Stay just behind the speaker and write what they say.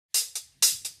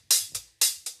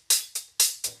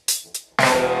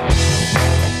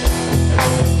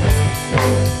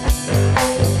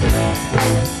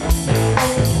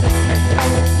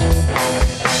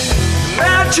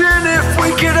Imagine if we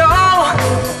could all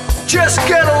just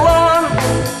get along.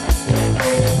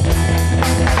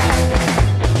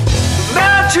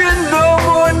 Imagine no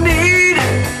more need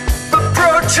for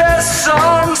protest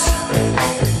songs.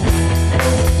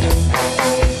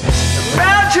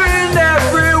 Imagine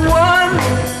everyone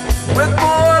with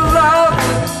more love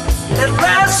and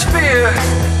less fear,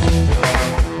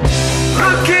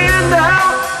 looking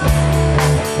out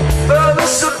for the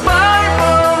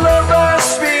survival of our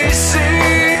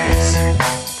species.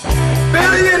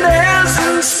 Billionaires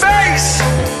in space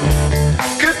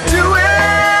could do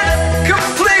it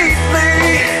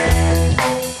completely.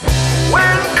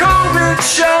 When COVID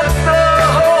shut the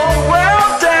whole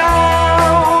world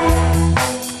down,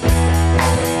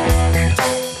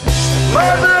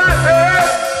 Mother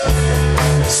Earth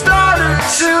started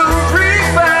to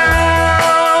rebound,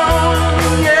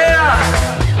 yeah.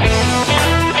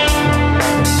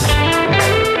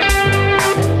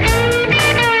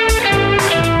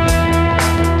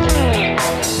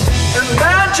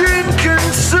 Imagine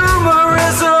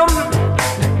consumerism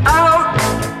out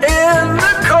in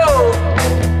the cold.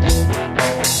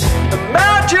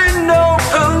 Imagine no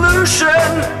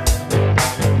pollution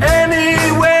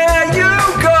anywhere you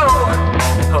go.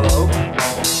 Hello?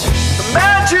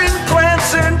 Imagine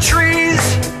plants and trees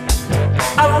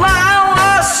allow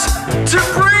us to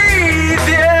breathe,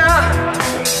 yeah.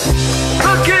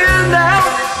 Looking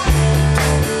out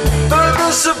for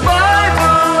the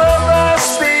survival of our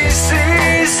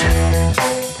species.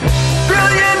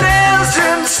 Billionaires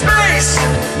in space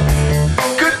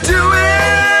could do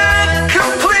it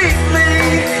completely.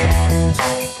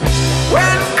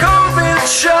 When COVID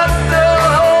shut the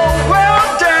whole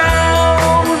world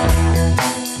down,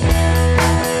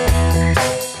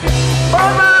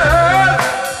 Mother Earth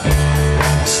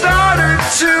started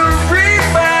to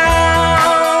rebound,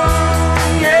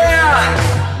 yeah.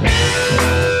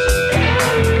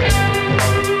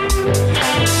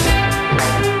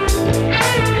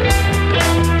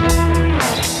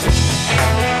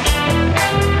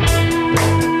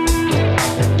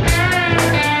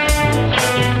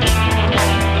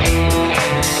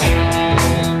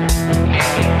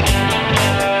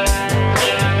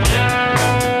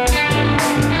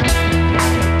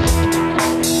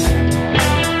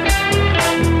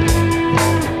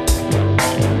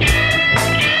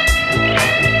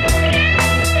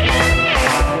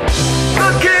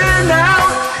 Looking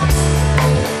out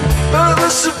for the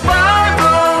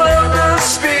survival of the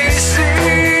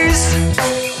species.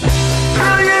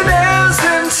 Billionaires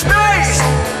in space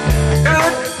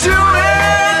could do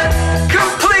it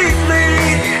completely.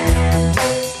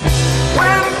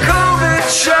 When COVID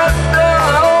shut the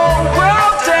whole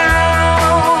world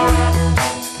down,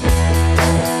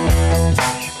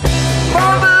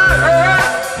 Mother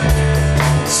Earth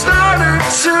started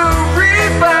to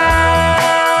rebound, yeah. Imagine if we could all just get along. Imagine no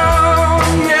more need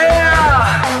for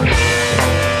protest songs. Imagine everyone with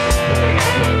more love and less fear, looking out for the survival of our species. Billionaires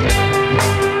in space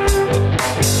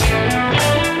could do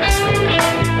it completely. When COVID shut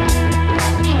the whole world down, Mother Earth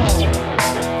started to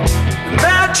rebound.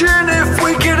 Imagine if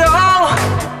we could all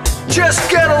just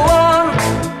get along.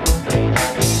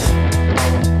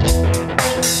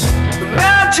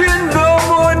 Imagine no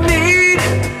more need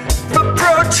for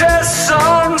protest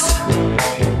songs.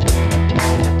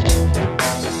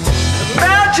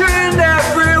 Imagine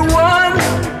everyone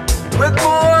with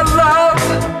more love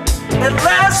and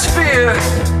less fear,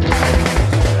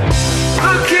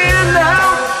 looking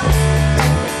out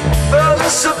for the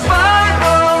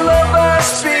survival of our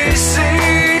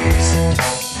species.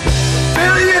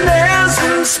 Billionaires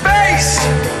in space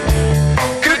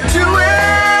could do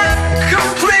it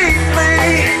completely.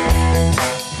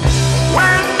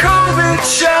 When COVID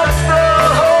shut the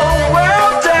whole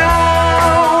world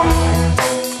down,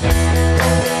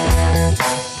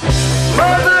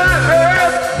 Mother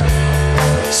Earth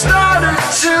started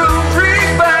to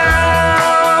rebound.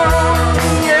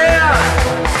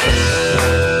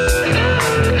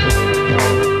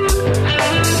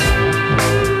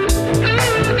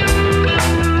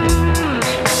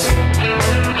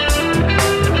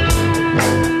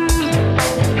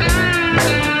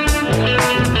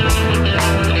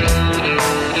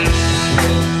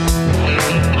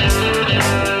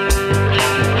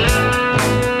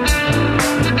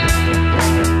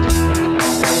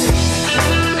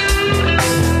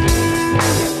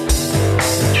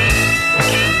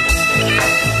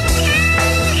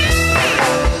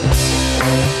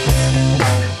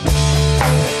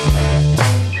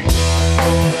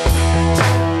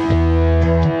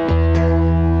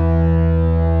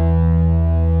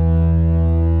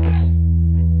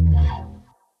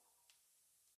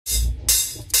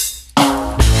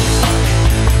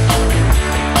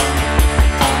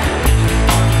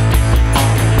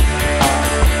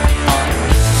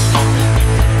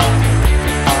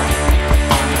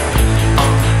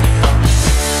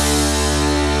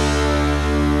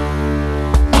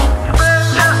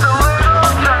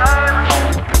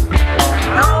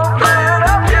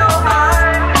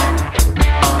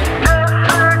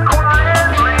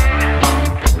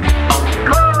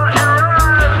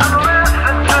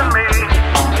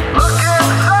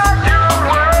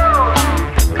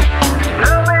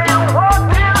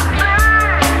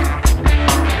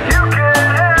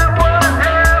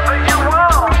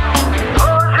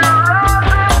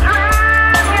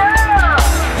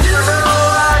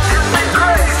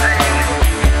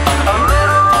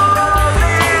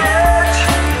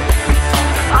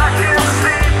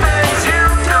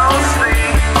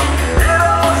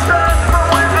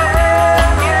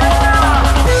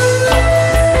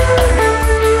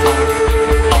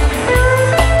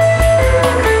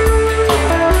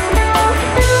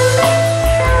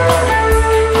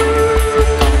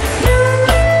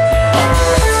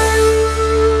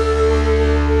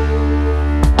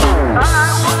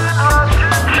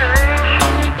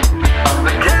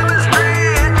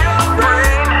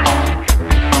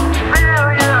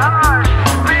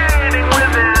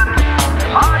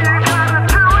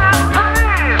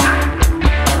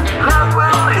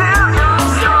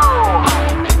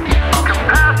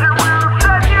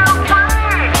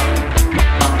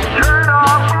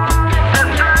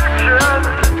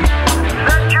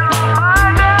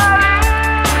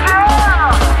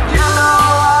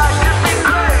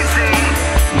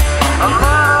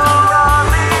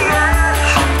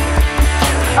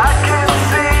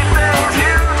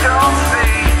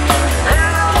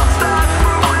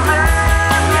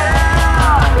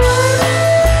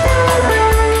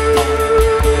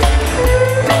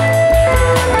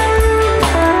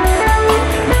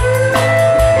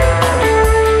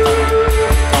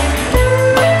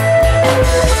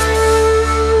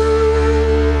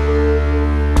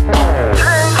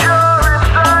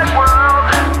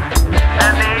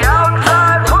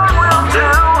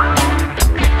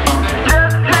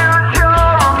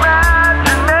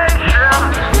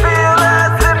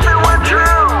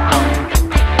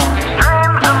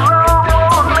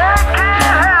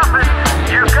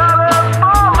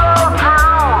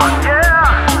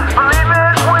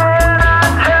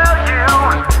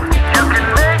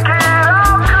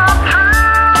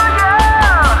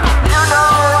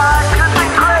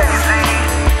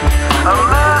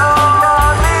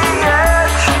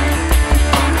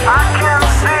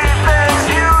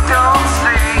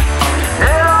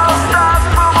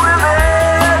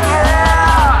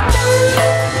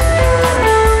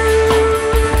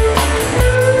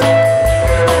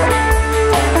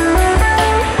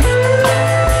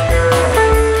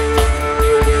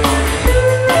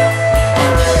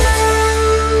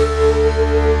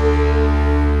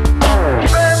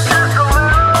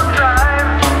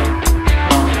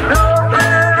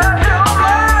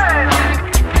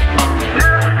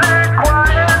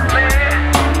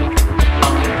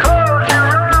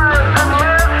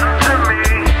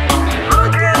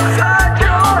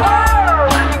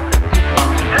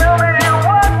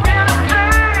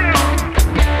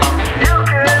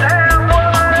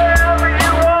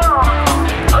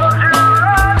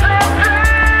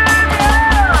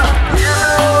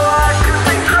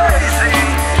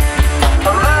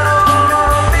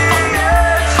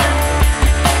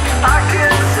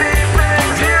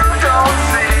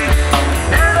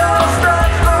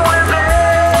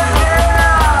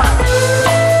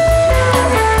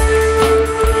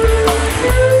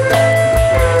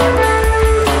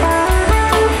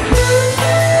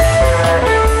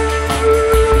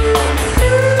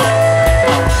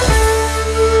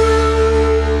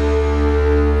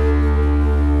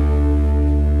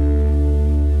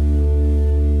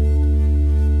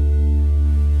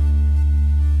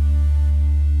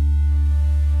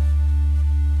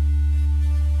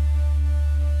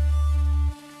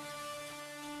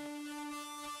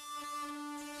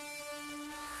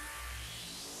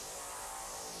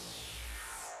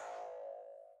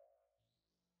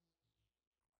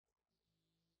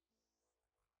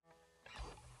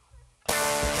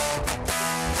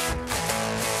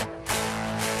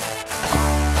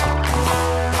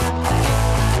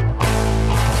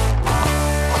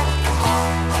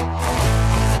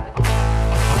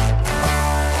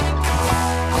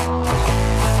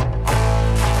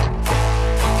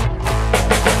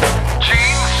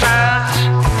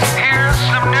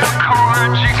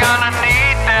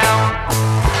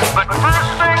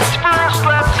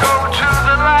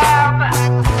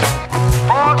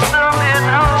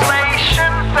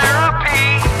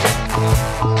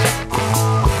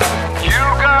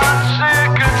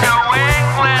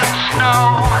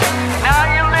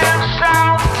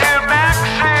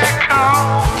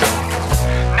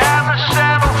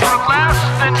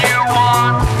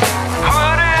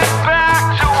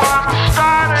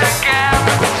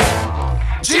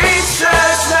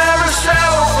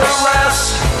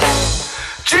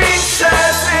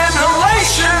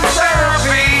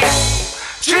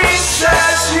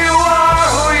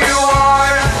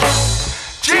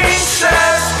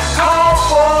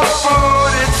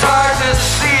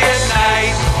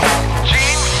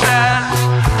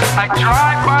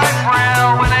 drive my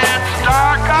rail when it's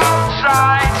dark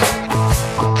outside,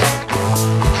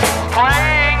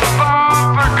 playing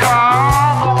bumper car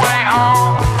all the way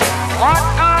home. What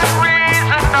good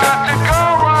reason not to go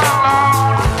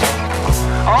alone?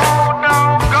 Oh no,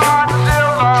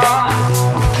 Godzilla,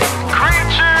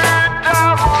 creature,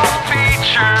 double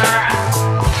feature.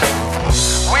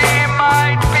 We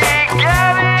might be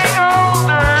getting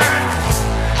older,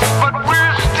 but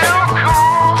we're still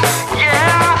cool,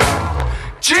 yeah.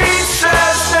 Gene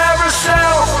says never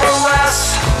settle for less.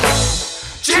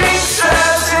 Gene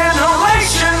says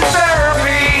inhalation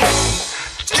therapy.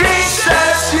 Gene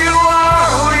says you are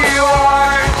who you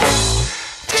are.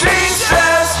 Gene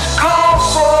says call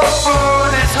for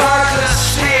food, it's hard to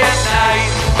see at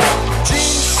night.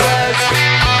 Gene says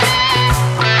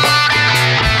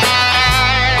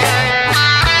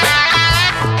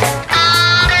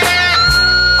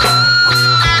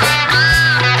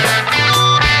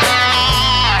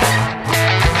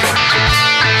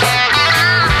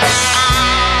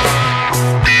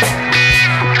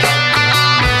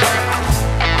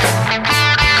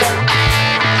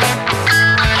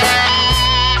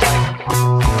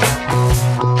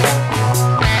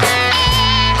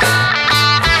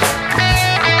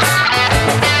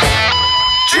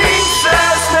Gene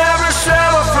says never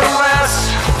settle for less.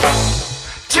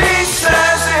 Gene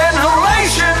says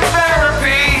inhalation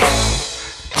therapy.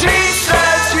 Gene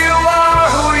says you are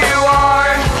who you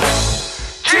are.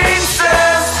 Gene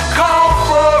says call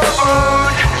for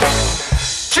food.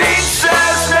 Gene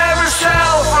says never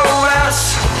settle for less.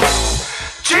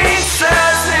 Gene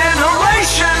says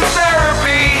inhalation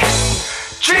therapy.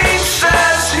 Gene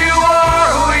says you are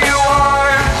who you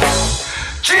are.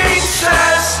 Gene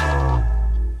says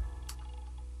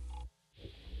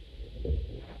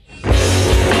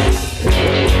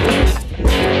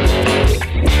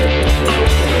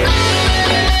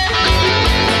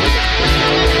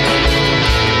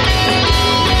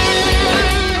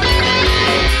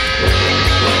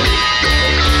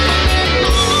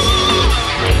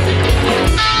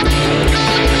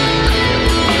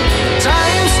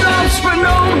time stops for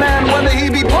no man, whether he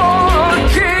be poor or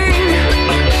king.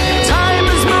 Time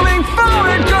is moving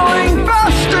forward, going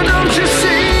faster, don't you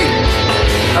see?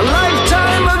 A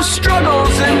lifetime of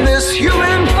struggles in this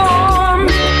human form.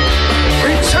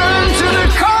 Return to the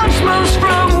cosmos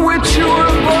from which you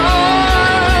were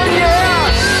born, yeah.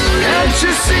 Can't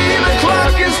you see the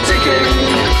clock is ticking?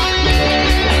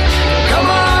 Come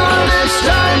on, it's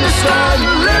time to start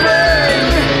living.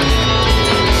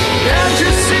 Can't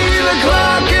you see the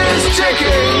clock is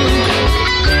ticking?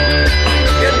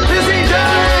 Get busy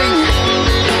dying,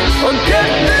 or get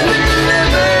busy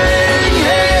living,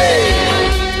 hey!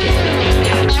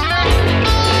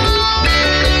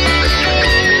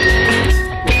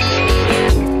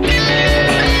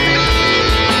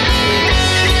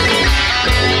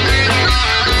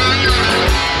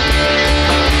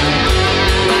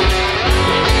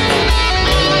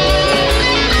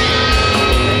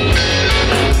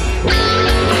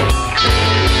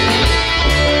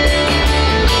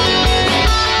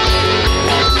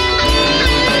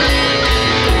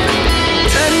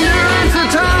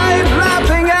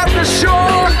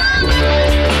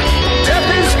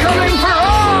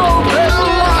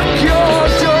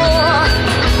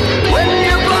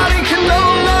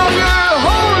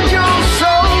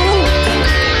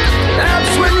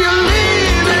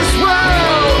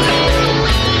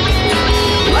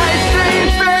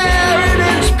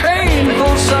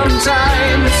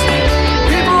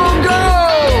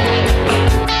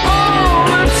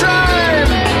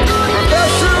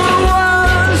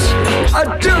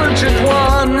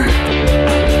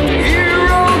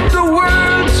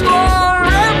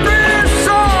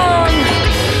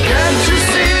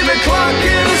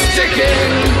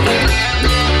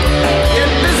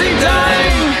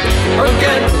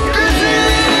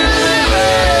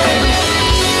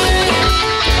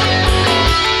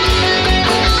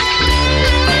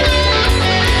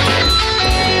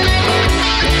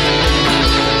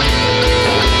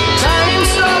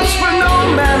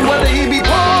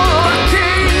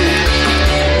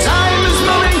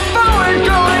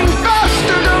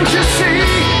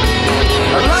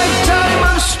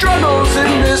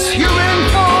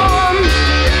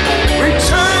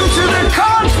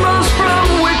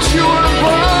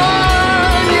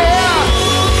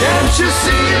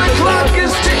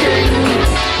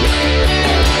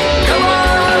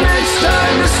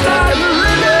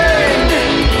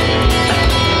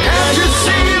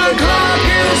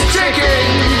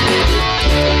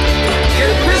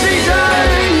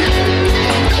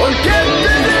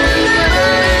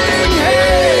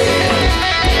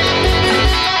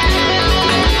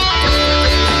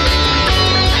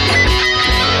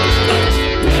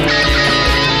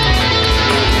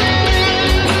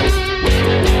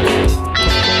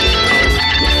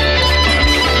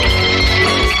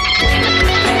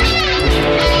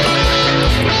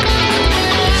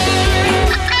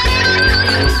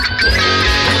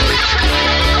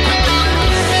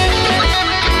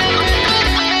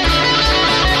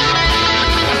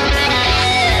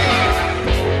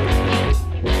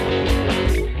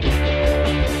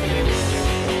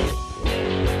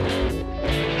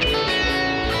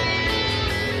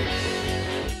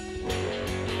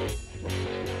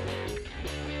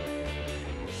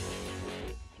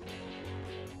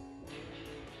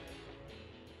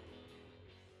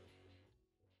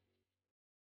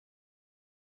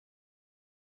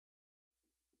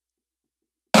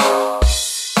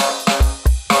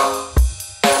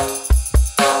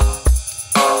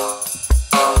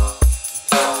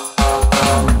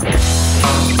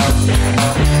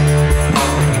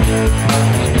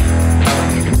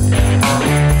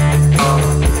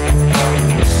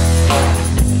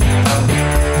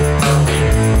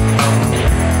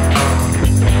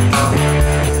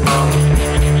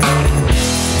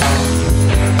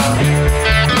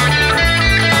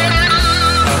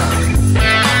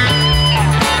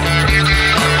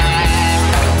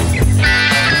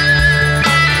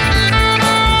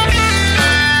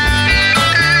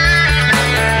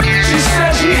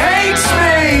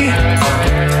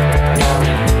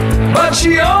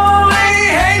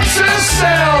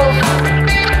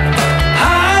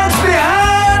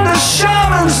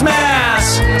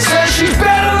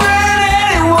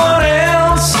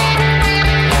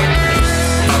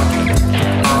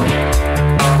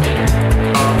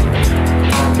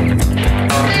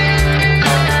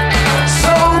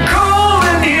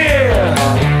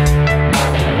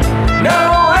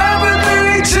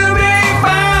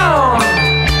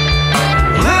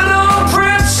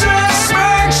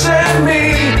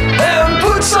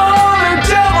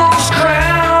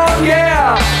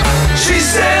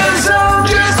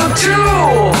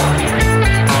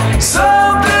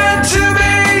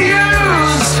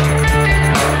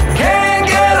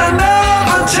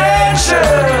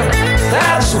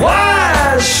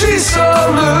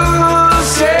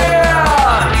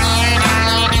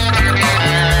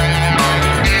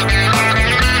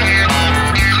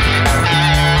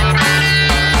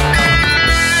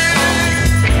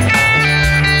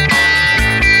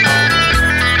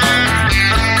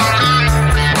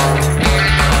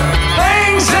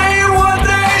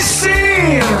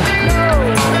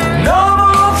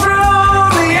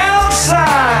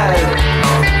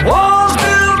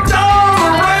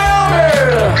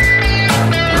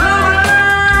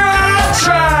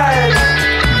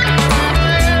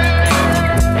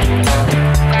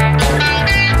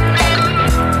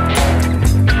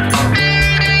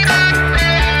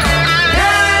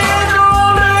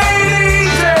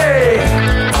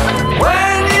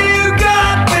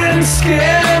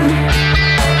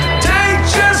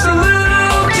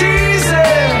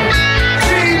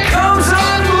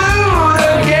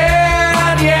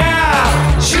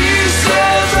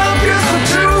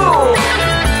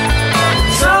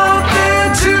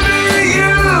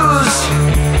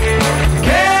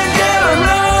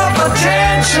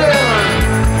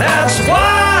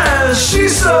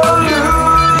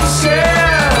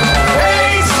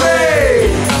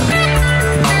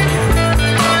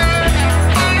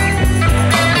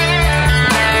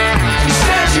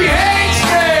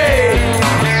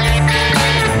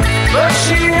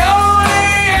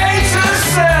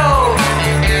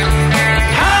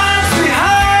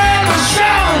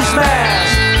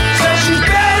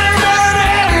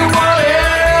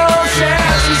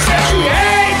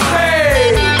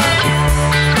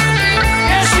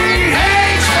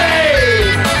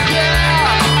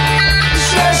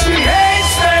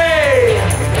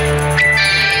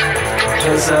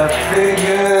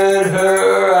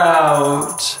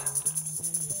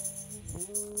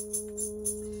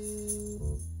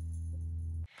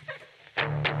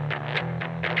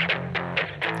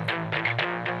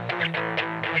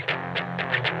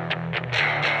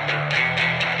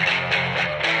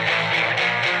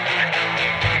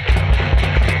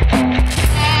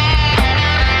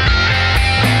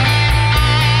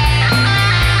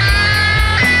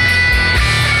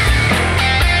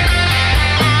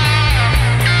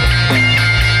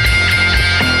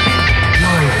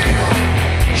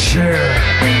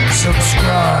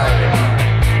 subscribe,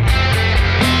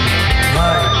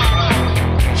 like,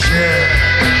 share,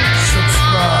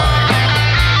 subscribe.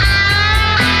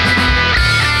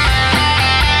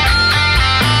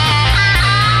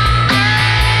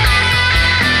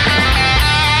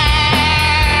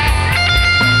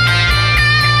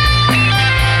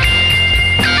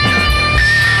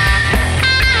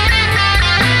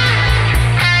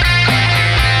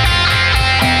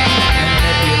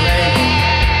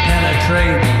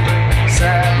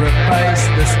 Sacrifice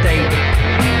the state.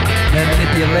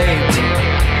 Manipulate,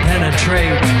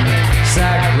 penetrate,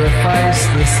 sacrifice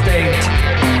the state.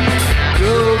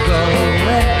 Google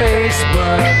and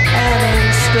Facebook and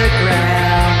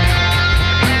Instagram.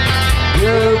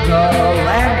 Google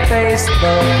and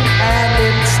Facebook and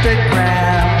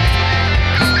Instagram.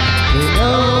 They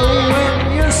know when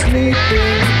you're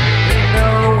sleeping. They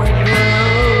know when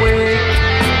you're awake.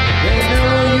 They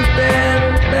know you've been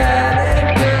bad and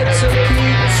good, so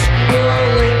keep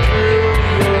scrolling through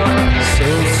your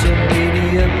social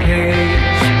media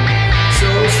page.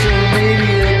 Social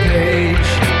media page.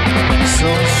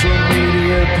 Social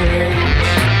media page.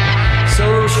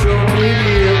 Social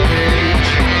media page.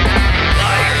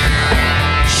 Like,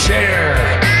 share,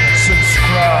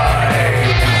 subscribe.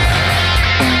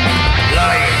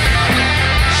 Like,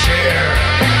 share,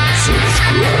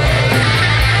 subscribe.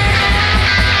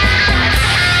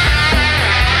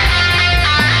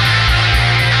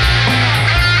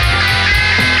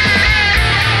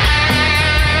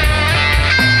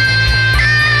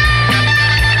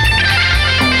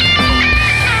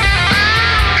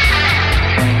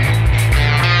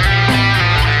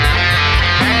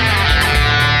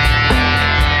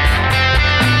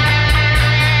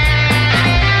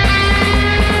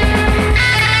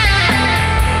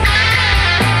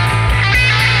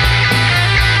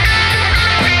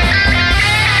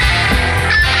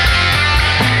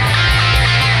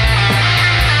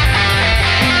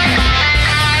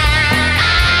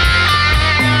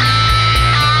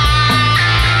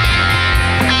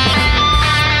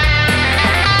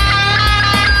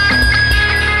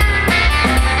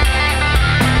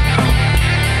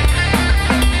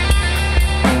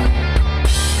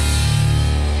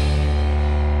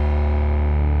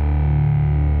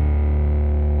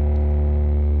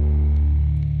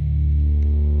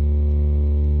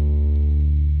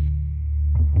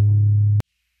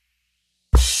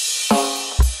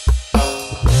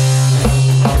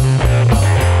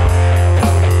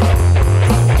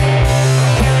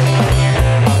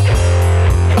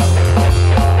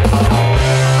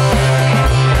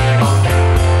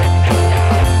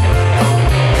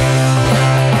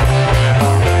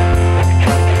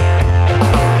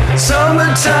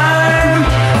 Summertime,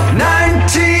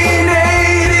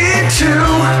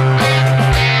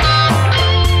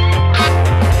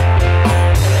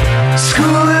 1982.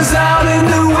 School is out in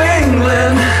New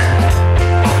England,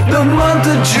 the month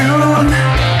of June.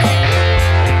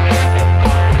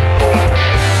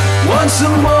 Once the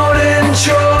morning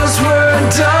chores were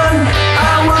done,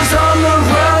 I was on the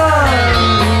run,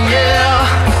 yeah.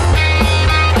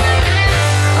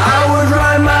 I would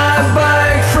ride my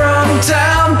bike from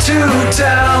town to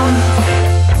town,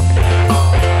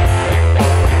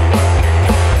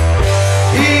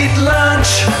 eat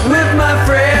lunch with my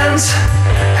friends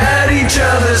at each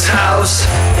other's house.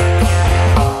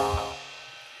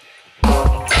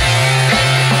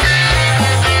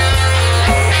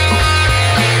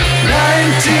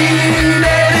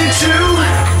 1982.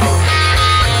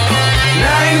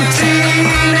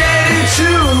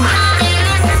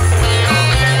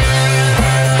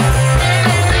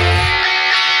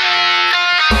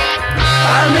 I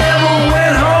never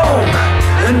went home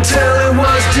until it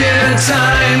was dinner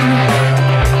time.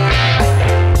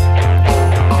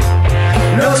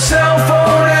 No cell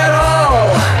phone at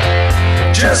all,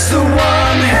 just the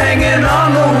one hanging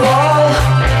on the wall.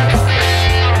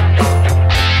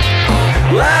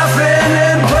 Laughing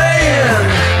and playing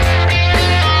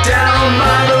down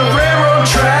by the railroad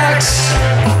tracks,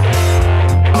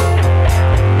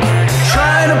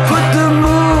 trying to put the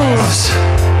moves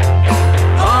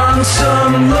on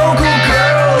some local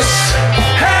girls.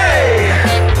 Hey,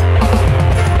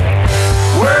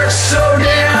 worked so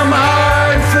damn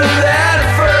hard for that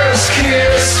first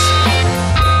kiss,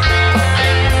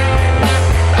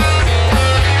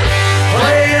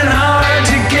 playing hard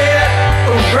to get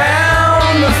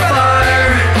around the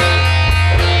fire.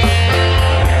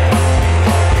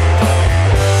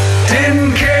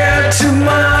 Didn't care too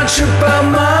much about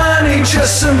money,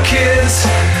 just some kids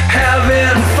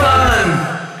having fun.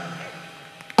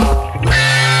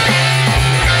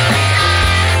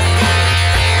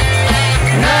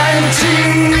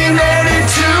 1980.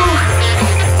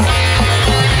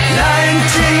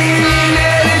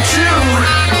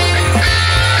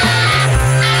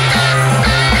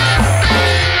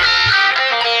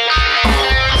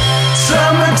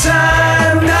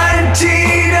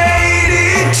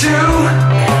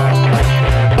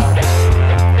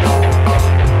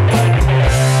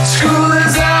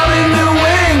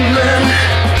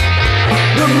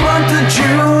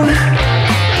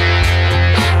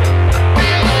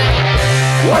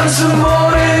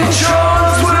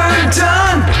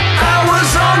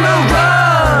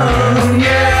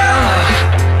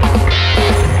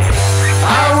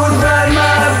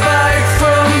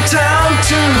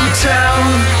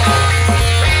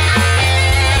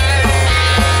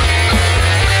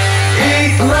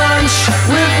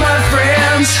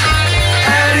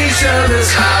 to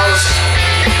this house.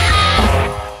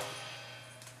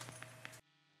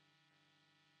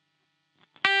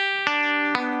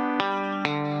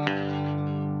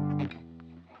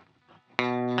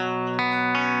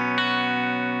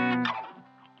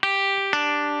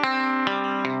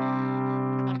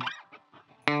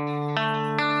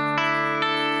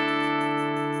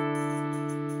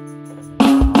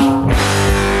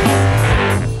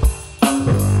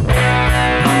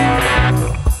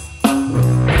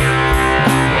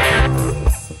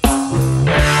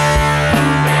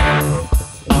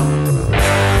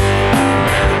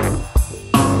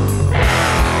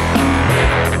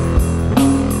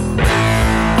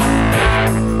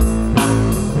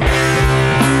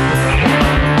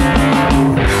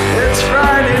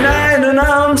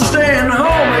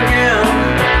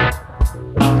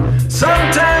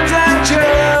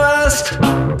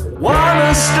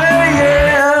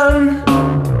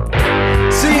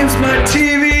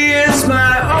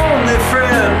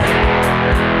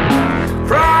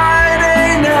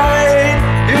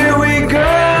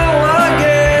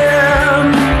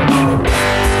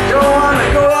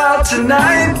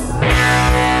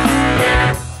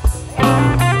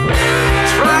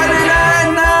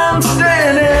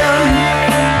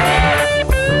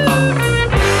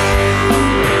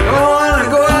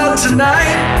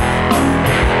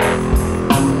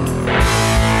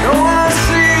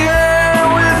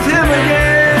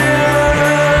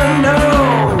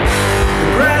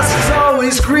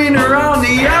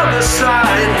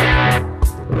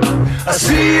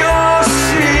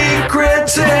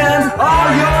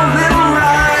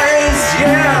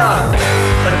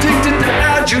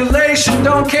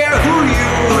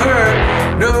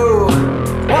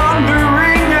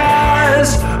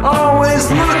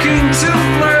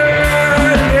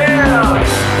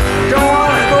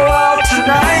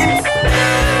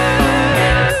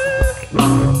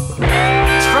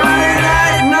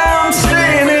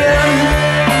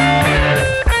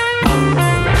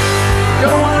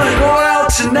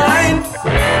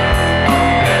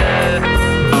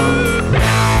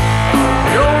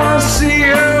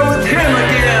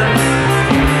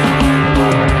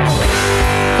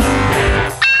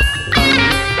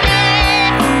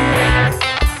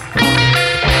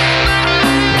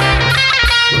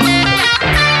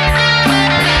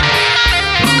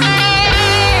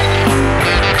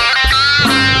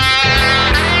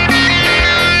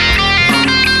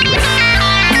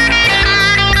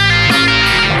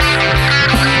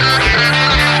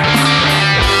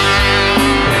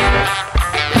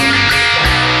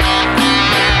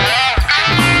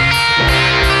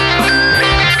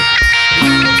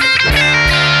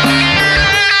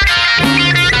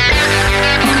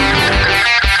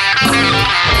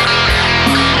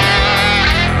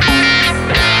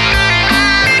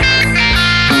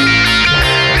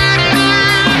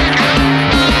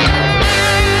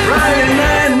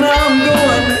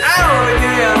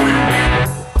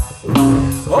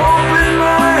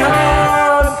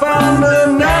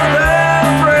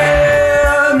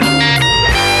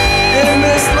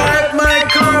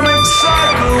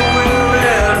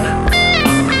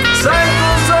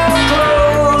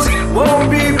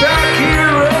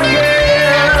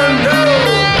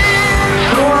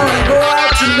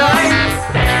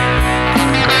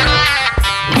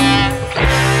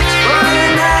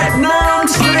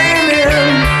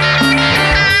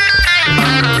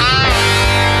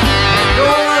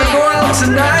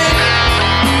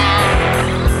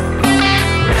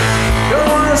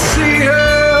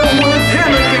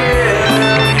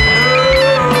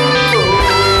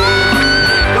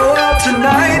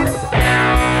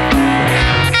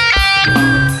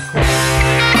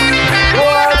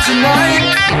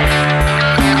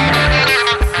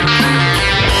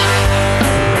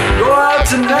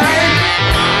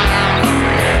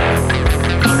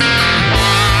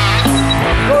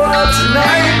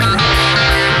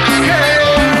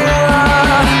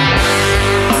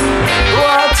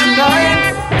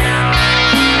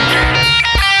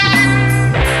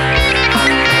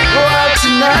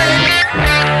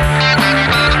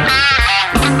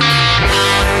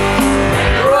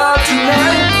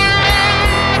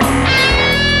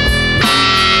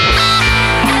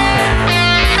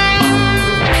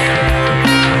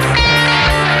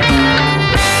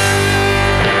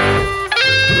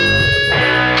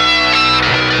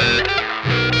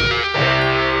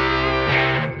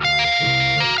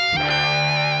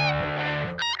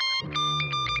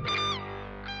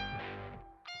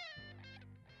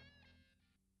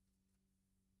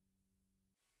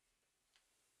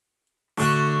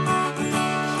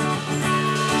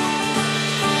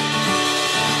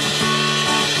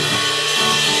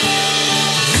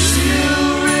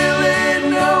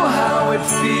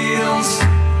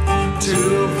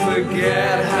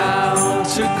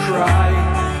 cry.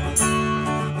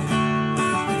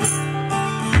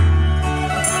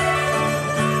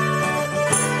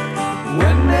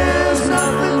 When there's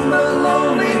nothing but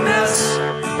loneliness,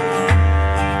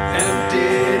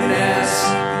 emptiness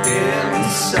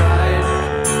inside.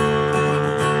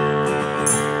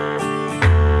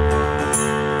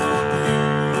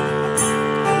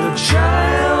 The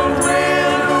child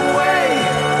ran away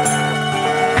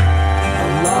a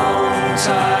long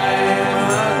time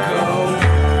ago.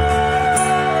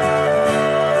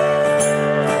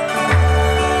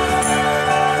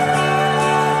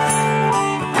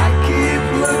 I keep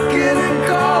looking and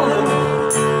calling,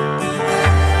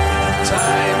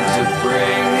 time to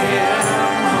bring him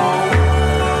home.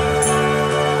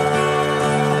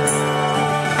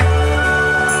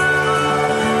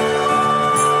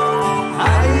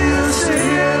 I used to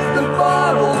hit the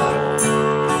bottle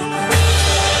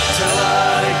till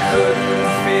I couldn't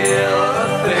feel a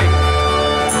thing.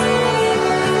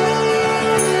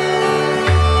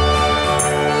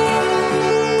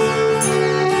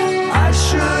 I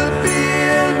should be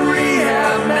in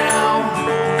rehab now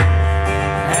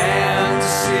and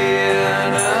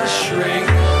seeing a shrink.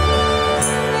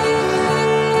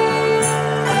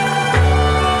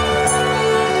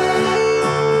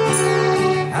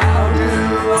 How do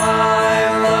I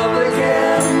love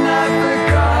again? I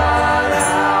forgot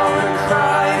how to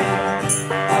cry.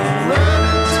 I'm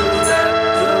learning to let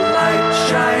the light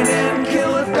shine and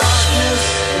kill the darkness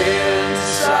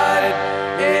inside,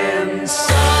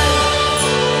 inside.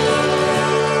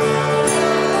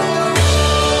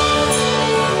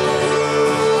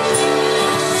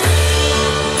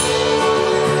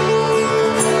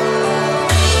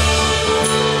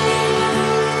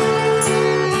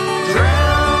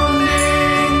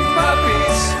 Drowning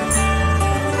puppies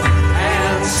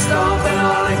and stomping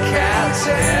on a cat's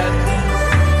head.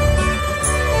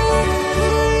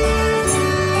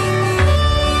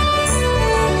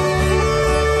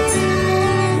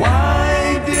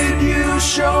 Why did you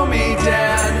show me,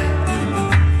 Dad?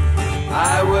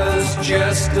 I was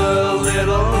just a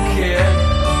little kid.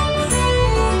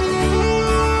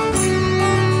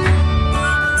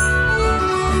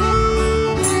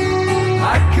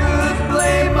 I could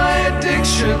blame my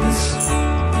addictions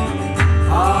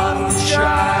on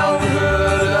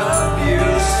childhood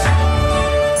abuse.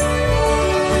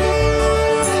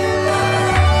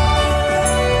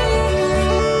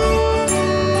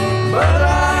 But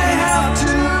I have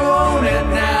to own it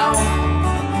now.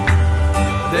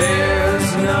 There's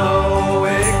no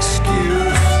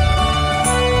excuse.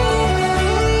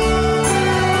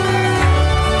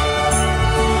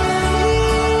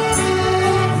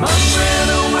 Mom ran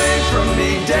away from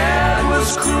me, Dad was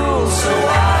cruel, so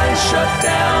I shut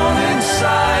down